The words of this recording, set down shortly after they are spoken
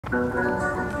We're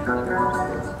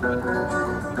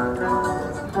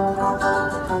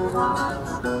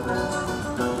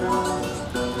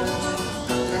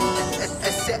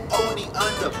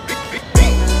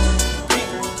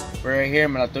right here,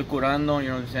 me la estoy curando, you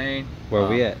know what I'm saying? Where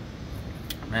we at?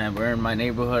 Man, we're in my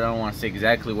neighborhood. I don't want to say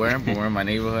exactly where, but we're in my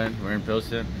neighborhood. We're in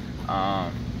Pilsen.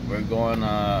 We're going,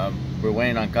 we're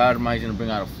waiting on Karma. He's gonna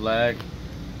bring out a flag.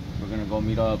 We're gonna go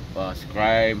meet up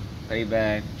Skribe,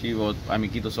 Payback, Chivo,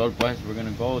 Kinto Sol, pues. We're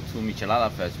gonna go to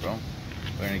Michelada Fest, bro.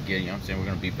 We're gonna get, you know what I'm saying? We're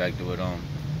gonna be back to it.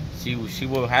 See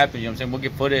what happens, you know what I'm saying? We'll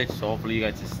get footage, so hopefully you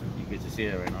get to see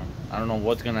it right now. I don't know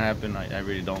what's gonna happen. I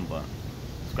really don't, but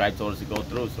Skribe told us to go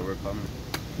through, so we're coming.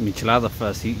 Michelada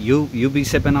Fest. You be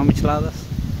sipping on micheladas?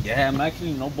 Yeah, I'm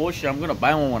actually, no bullshit. I'm gonna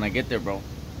buy one when I get there, bro.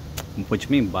 What you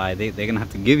mean buy? They're gonna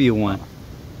have to give you one.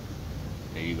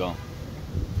 There you go.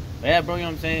 But yeah, bro, you know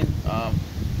what I'm saying?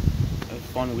 It was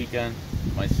a fun weekend.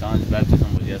 My son's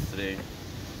baptism was yesterday.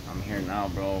 I'm here now,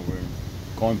 bro. We're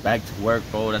going back to work,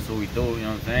 bro. That's what we do, you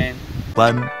know what I'm saying?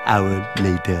 1 hour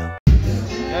later.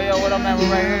 Yo, what up, man?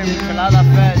 We're right here in Michelada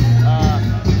Fest.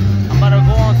 I'm about to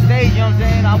go on stage, you know what I'm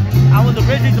saying? I was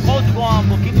originally supposed to go on,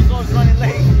 but Kinto is running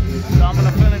late. So I'm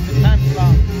gonna fill in the time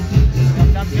slot.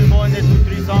 I'm just gonna go in there, do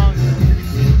 3 songs.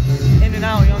 In and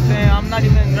out, you know what I'm saying? I'm not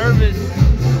even nervous.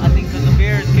 I think because the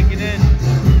beer is kicking in.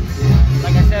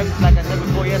 Like I said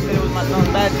before, yesterday was my son's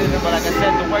baptism, but like I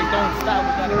said, the work don't stop.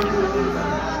 We gotta keep moving. You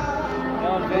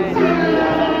know what I'm saying?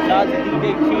 Shout out to DJ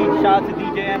Cheech, shout out to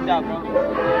DJ Mdok, bro.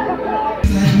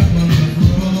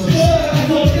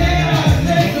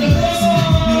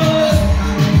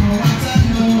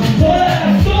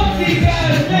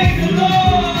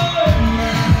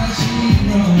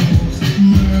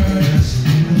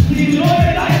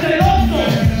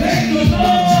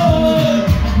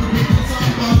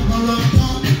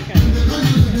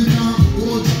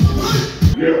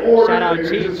 Shout out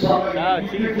Cheech. Shout out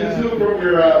Cheech.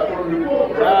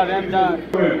 Shout out Mdok.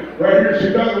 Right here,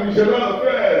 Chicago, Michelada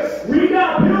Fest. We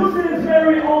got Pilsen's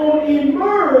very own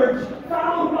EMERG,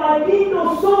 followed by Kinto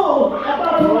Sol,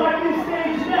 about to rock this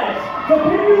stage next. So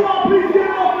can you all please give it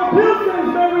up for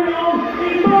Pilsen's very own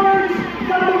EMERG,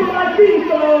 followed by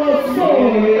Kinto Sol.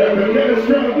 And the next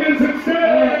round wins it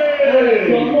stage.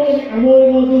 So I'm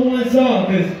only going to do one song,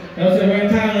 because we're in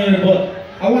time, but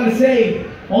I want to say,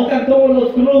 ¿dónde están todos los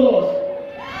crudos?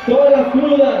 Todas las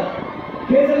crudas.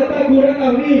 ¿Quién se la está curando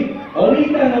a mí?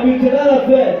 Ahorita en la Michelada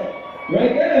Fest.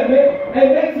 Right there, man. Hey,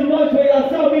 make some noise for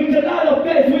yourself. Michelada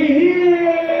Fest, we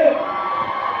here.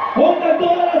 ¿Dónde están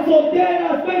todas las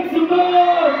solteras? Make some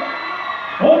noise.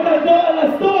 ¿Dónde están todas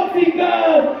las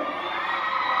tóxicas?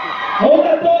 ¿Dónde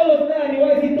están todos los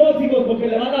tóxicos? Porque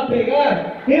le van a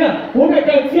pegar. Mira, una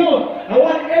canción. I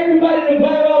want everybody to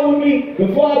vibe out with me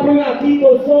before I bring out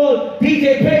Kinto Sol.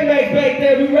 DJ Payback back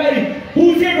there, we ready?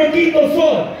 Who's here for Kinto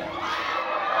Sol?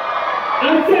 I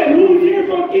said, who's here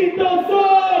for Kinto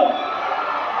Sol?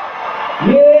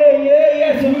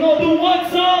 Yeah. So we're gonna do one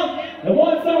song, and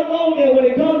one song only, and when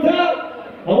it comes out,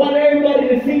 I want everybody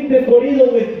to sing this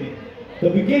corrido with me. The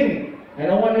beginning.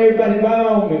 And I want everybody to vibe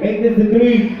out with me. Make this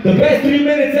the best 3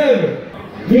 minutes ever.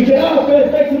 Michelada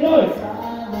Fest, make some noise.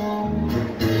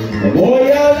 Voy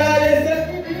a hablar de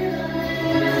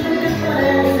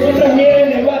yo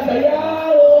también he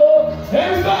batallado.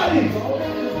 Everybody.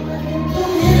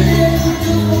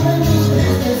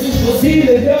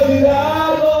 Imposible de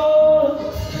olvidarlo.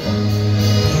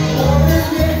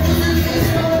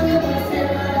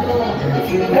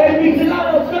 Hey,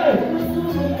 Michelada Fest.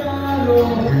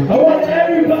 I want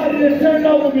everybody to turn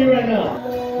over me right now.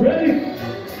 Ready?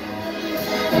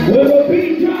 When the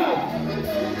beat drops,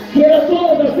 quiero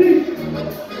todos así.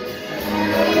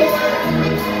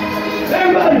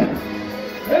 Everybody.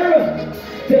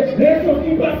 Esto es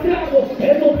mi pasado,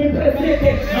 esto es mi presente.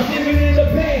 I'm living in the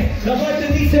pain, la muerte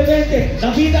dice vente.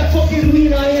 La vida fucking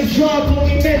ruina, I am strong con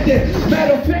mi mente.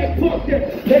 Matter of fact, fuck that,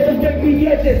 estos de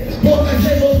billetes.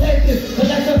 Pónganse los lentes,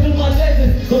 relaxa tus maletes.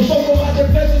 Con poco más de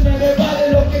peso me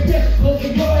vale lo que yo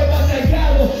he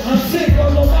batallado. I'm sick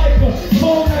on the micro,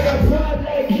 phone I got pride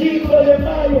like Chivo de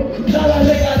Mayo. Nada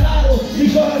regalado, mi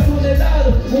corazón helado.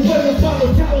 Un bueno para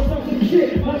los chavos, some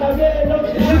shit, man, I get it up.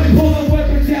 Let me pull the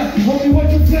weapons out, homie,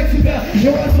 what you flex about?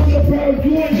 Your ass on the proud,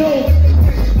 you ain't know.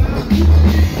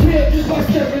 Yeah, just by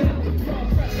stepping.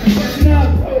 Now,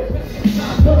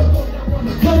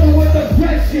 coming with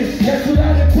aggression, that's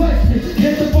without a question.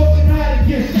 Get the fucking out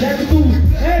again, that's do.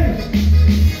 Hey,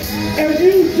 if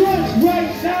you drunk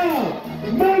right now,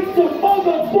 make some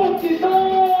motherfucking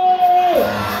noise.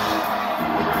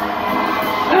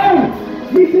 Hey,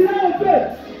 Michelada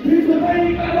Fest. He's the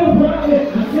man, got no problem.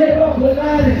 I said off the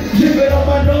line, zip it on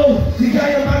my nose. You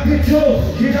got your mouth.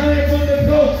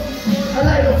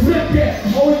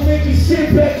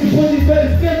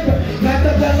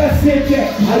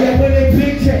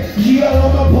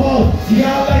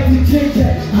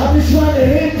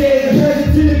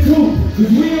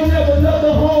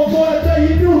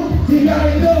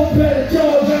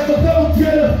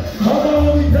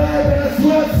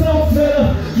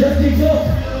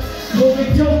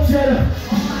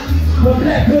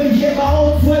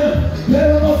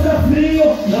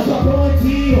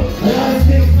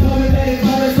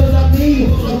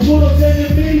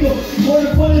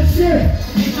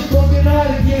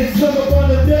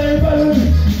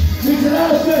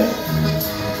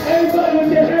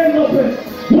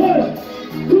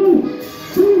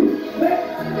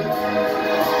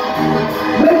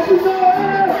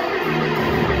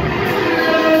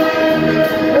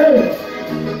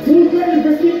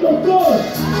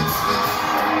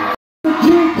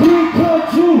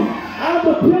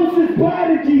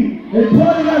 El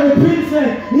poli la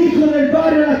reprise, hijo del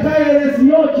barrio en la calle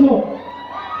 18.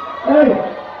 Hey,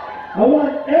 I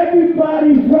want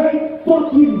everybody right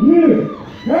fucking here.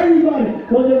 Everybody,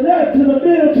 from the left to the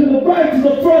middle, to the right, to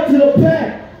the front, to the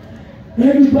back.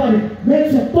 Everybody, make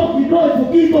some fucking noise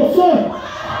for Kinto son.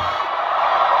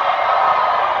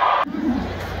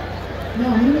 No,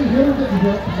 yo no te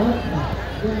digo,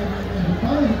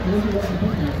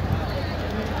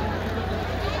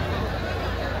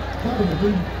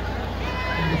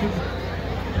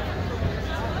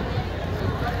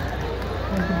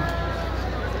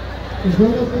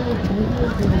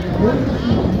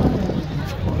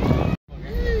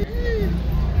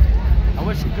 I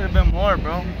wish it could have been more,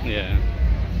 bro. Yeah.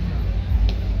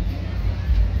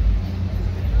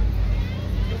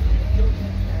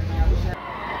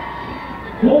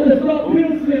 ¿Dónde está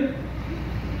Pilsen?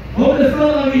 ¿Dónde está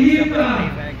la villita?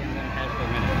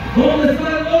 ¿Dónde está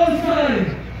el Northside?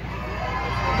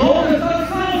 ¿Dónde está el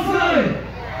Southside?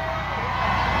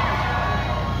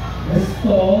 Es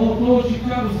todo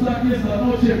Chicago está aquí esta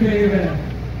noche, baby.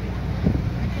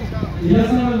 Y ya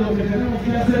saben lo que tenemos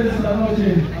que hacer esta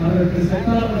noche, a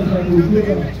representar nuestra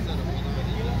cultura.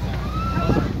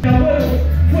 Mi abuelo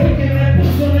fue el que me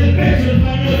puso en el pecho el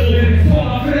pañuelo, le besó a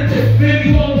la frente, me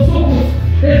miró a los ojos.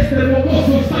 Este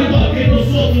mocoso está igual que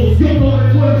nosotros, yo no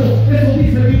recuerdo, eso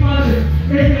dice mi madre.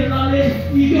 Ella es la ley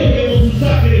y yo llevo su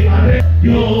sangre.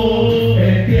 Yo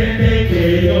entiende que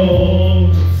yo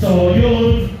soy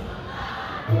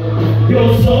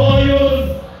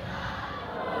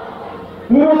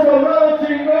un soldado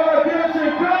chingón aquí en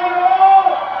Chicago.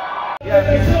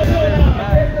 Esta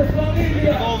es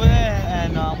familia. Go over there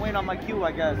and I'm waiting on my cue,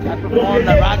 I guess. I performed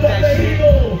the rock that shit.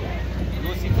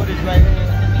 You'll see footage right here.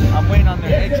 I'm waiting on the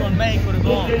H1 Mexico to go.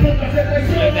 Looks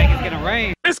like it's gonna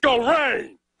rain. It's gonna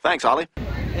rain. Thanks, Ollie.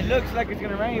 It looks like it's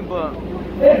gonna rain, but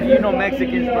you know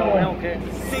Mexicans, bro, they don't care.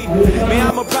 Man,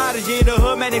 I'm a prodigy in the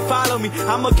hood, man, they follow me.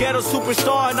 I'm a ghetto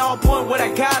superstar and all point what I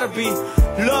gotta be.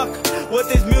 Look, what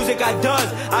this music I does.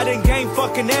 I done gain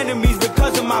fucking enemies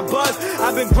because of my buzz.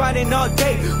 I've been grinding all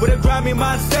day with a grimy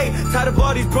mind state. Tired of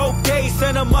all these broke days,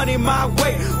 send the money my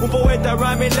way. Un poeta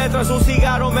rhyme en letras, un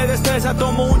cigarro me destresa.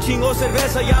 Tomo un chingo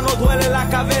cerveza, ya no duele la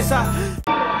cabeza.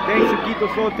 Thanks to Quito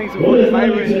Soul, thanks to Good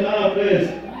Virus.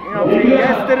 You know,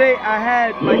 yesterday I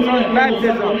had my son's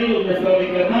baptism,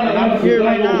 and I'm here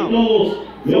right now. So,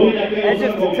 and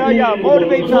just to tell y'all,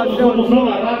 motivate yourselves.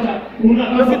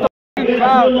 Look at the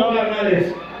crowd, dog.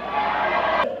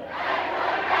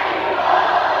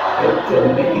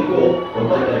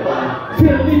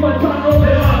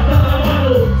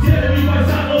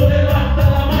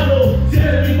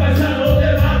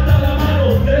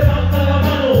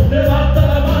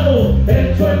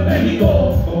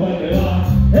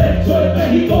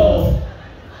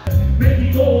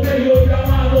 México, bello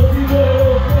llamado, si vuelo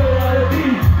fuera de ti,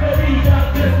 que digan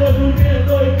que estoy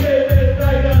durmiendo y que me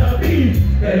traigan a ti.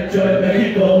 Hecho en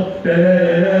México,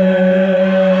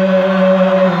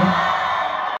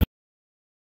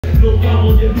 nos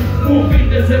vamos un fin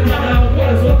de semana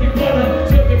para su Tijuana,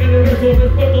 siempre que regreso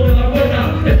despuerto de la buena.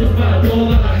 Esto es para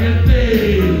toda la gente,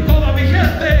 toda mi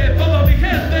gente, toda mi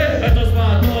gente. Esto es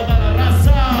para toda la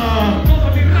raza, toda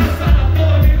mi raza,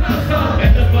 toda mi raza.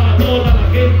 Esto es para toda la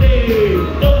gente,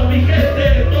 toda mi gente,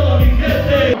 toda mi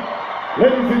gente.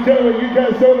 Ladies and gentlemen, you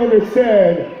guys don't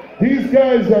understand. These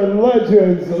guys are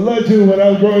legends. A legend when I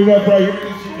was growing up right here in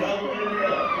Chicago.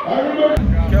 I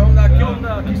remember. ¿Qué onda? ¿Qué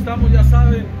onda? Aquí estamos, ya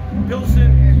saben,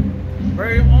 Pilsen,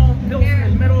 very own Pilsen,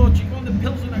 el mero chingón de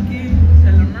Pilsen aquí,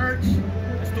 el EMERG,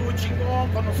 estuvo chingón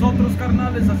con nosotros,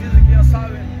 carnales, así es de que ya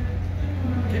saben,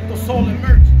 Kinto Soul,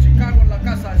 EMERG, Chicago en la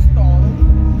casa es todo.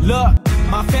 Look,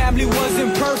 my family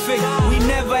wasn't perfect, we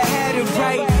never had it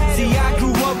right. See, I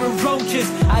grew up with roaches,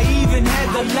 I even had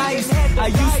the lice. I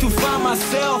used to find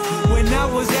myself when I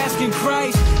was asking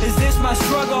Christ, is this my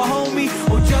struggle, homie,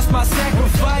 or just my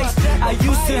sacrifice? I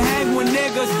used to hang with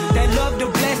niggas that love to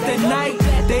bless the night.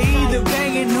 They either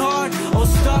banging hard or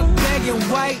stuck begging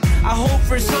white. I hope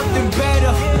for something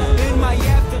better in my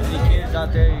afterlife. Kids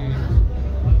out there, you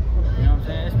know what I'm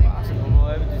saying? It's possible, bro.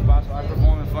 Everything's possible. I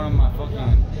perform in front of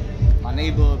my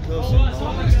neighborhood Pilsen,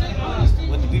 bro.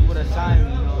 With the people that signed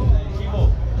me, you know what I'm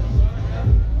saying?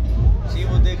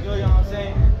 Chivo did good, you know what I'm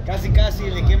saying? Casi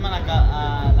le queman la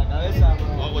cabeza, bro.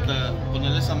 Oh, with the,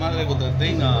 ponerle esa madre with the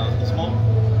thing, smoke.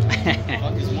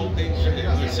 Fucking smoke thing,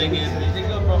 you're singing. You did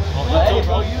good, bro. Hey,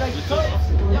 bro, you like to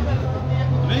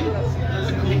Me?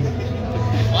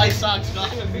 White Sox guy.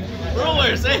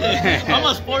 Brewers, hey. I'm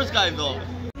a sports guy though.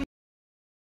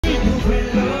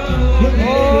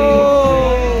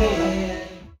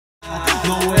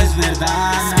 No es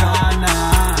verdad, nah,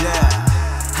 nah.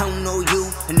 Yeah. Aún no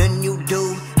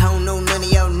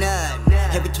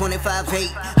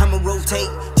 25-8, I'ma rotate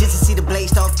just to see the blade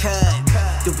start cut.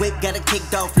 The whip got a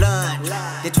kicked off lunge.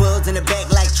 The 12's in the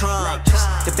back like trunks.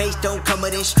 The bass don't come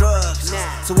with instructs,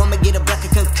 so I'ma get a black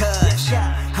concussion.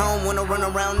 I don't wanna run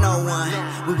around no one.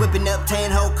 We whipping up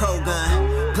 10 whole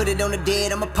Hogan. Put it on the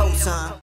dead, I'ma post some.